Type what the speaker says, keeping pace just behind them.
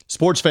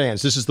Sports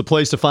fans, this is the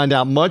place to find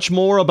out much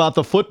more about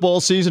the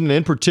football season and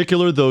in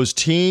particular those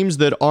teams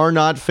that are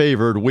not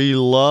favored. We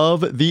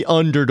love the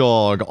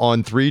underdog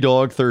on Three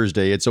Dog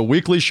Thursday. It's a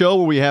weekly show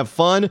where we have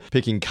fun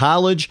picking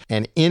college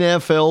and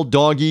NFL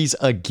doggies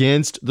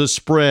against the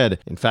spread.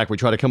 In fact, we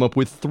try to come up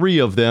with 3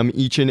 of them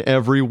each and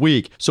every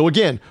week. So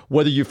again,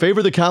 whether you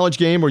favor the college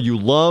game or you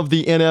love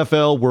the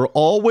NFL, we're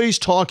always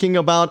talking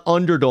about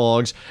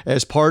underdogs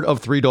as part of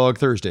Three Dog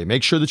Thursday.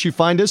 Make sure that you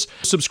find us.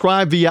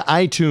 Subscribe via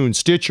iTunes,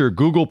 Stitcher,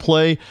 Google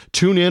Play,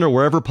 TuneIn, or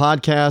wherever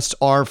podcasts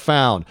are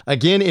found.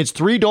 Again, it's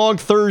Three Dog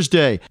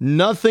Thursday.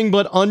 Nothing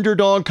but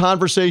underdog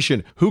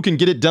conversation. Who can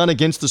get it done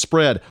against the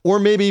spread? Or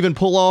maybe even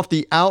pull off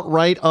the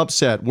outright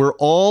upset. We're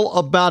all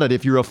about it.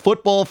 If you're a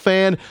football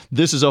fan,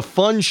 this is a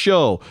fun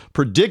show.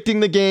 Predicting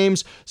the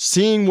games,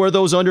 seeing where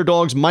those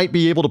underdogs might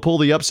be able to pull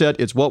the upset.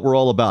 It's what we're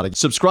all about.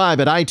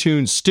 Subscribe at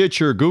iTunes,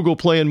 Stitcher, Google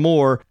Play, and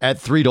more at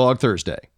Three Dog Thursday.